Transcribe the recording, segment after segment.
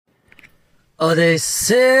Oh, they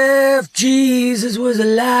say if Jesus was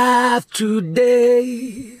alive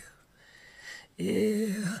today,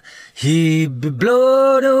 yeah, he'd be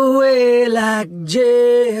blown away like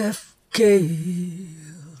JFK.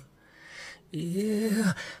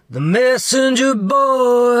 Yeah, the messenger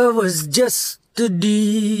boy was just a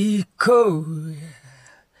decoy.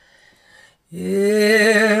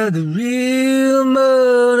 Yeah, the real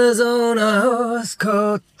murder's on a horse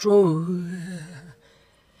called Troy.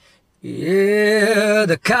 Yeah,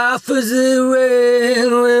 the coffers they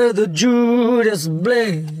ran with the Judas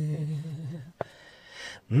blame.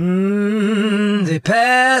 They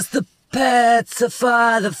passed the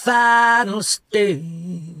pacifier, the final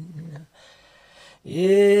sting.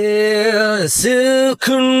 Yeah, the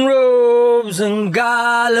silken robes and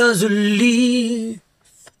garlands of leaf.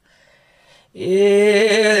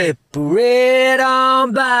 Yeah, they parade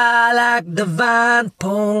on by like divine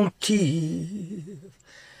pontiff.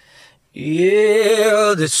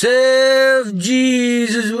 Yeah, they say if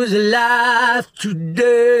Jesus was alive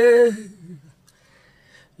today,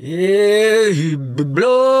 yeah, he'd be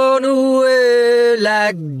blown away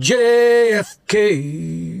like JFK.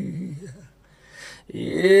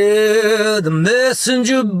 Yeah, the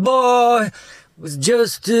messenger boy was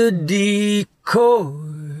just a decoy.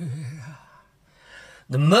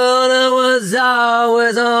 The murder was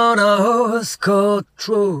always on a horse called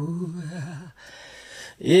Troy.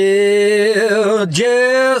 Yeah,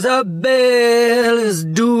 Jezebel is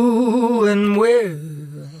doing well.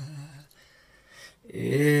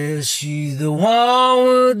 Yeah, she's the one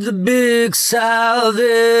with the big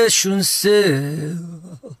salvation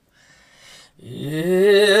sale.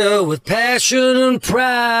 Yeah, with passion and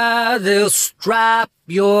pride, they'll strap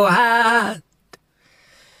your heart.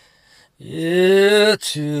 Yeah,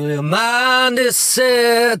 till your mind is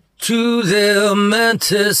set to their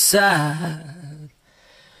mental side.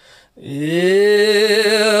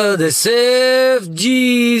 Yeah, they say if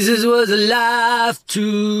Jesus was alive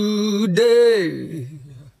today,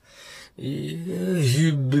 yeah,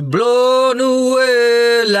 he'd be blown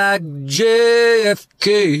away like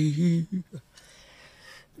JFK.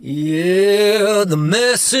 Yeah, the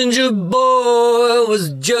messenger boy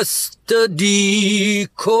was just a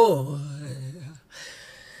decoy.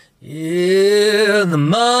 Yeah, the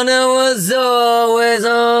money was always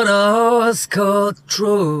on a horse called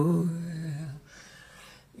Troy.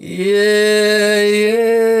 Yeah,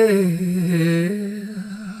 yeah.